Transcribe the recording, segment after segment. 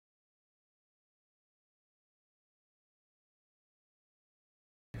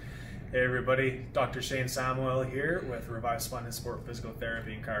Hey everybody, Dr. Shayne Samoil here with Revive Spine and Sport Physical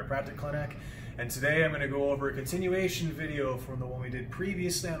Therapy and Chiropractic Clinic. And today I'm going to go over a continuation video from the one we did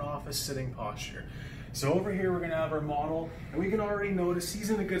previously on office sitting posture. So over here we're going to have our model, and we can already notice he's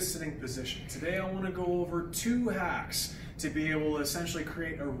in a good sitting position. Today I want to go over 2 hacks to be able to essentially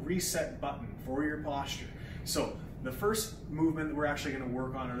create a reset button for your posture. So the first movement that we're actually going to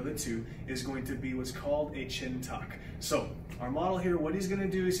work on out of the 2 is going to be what's called a chin tuck. So our model here, what he's going to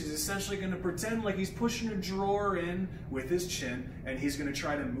do is he's essentially going to pretend like he's pushing a drawer in with his chin, and he's going to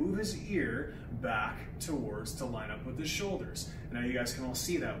try to move his ear back towards to line up with his shoulders. And now you guys can all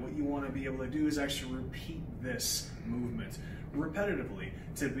see that. What you want to be able to do is actually repeat this movement repetitively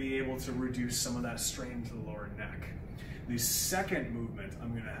to be able to reduce some of that strain to the lower neck. The second movement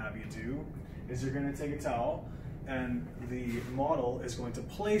I'm going to have you do is you're going to take a towel, and the model is going to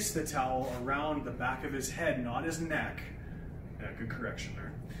place the towel around the back of his head, not his neck. Yeah, good correction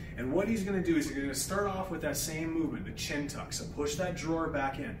there. And what he's going to do is he's going to start off with that same movement, the chin tuck. So push that drawer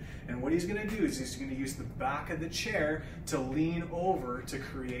back in. And what he's going to do is he's going to use the back of the chair to lean over to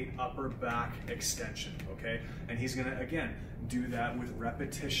create upper back extension, okay? And he's going to, again, do that with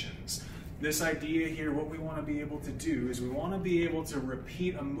repetitions. This idea here, what we want to be able to do is we want to be able to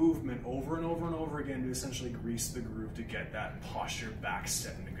repeat a movement over and over and over again to essentially grease the groove to get that posture back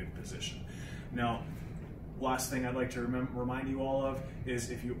set in a good position. Now, last thing I'd like to remind you all of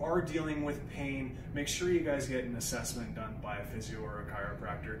is if you are dealing with pain, make sure you guys get an assessment done by a physio or a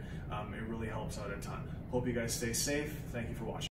chiropractor. It really helps out a ton. Hope you guys stay safe. Thank you for watching.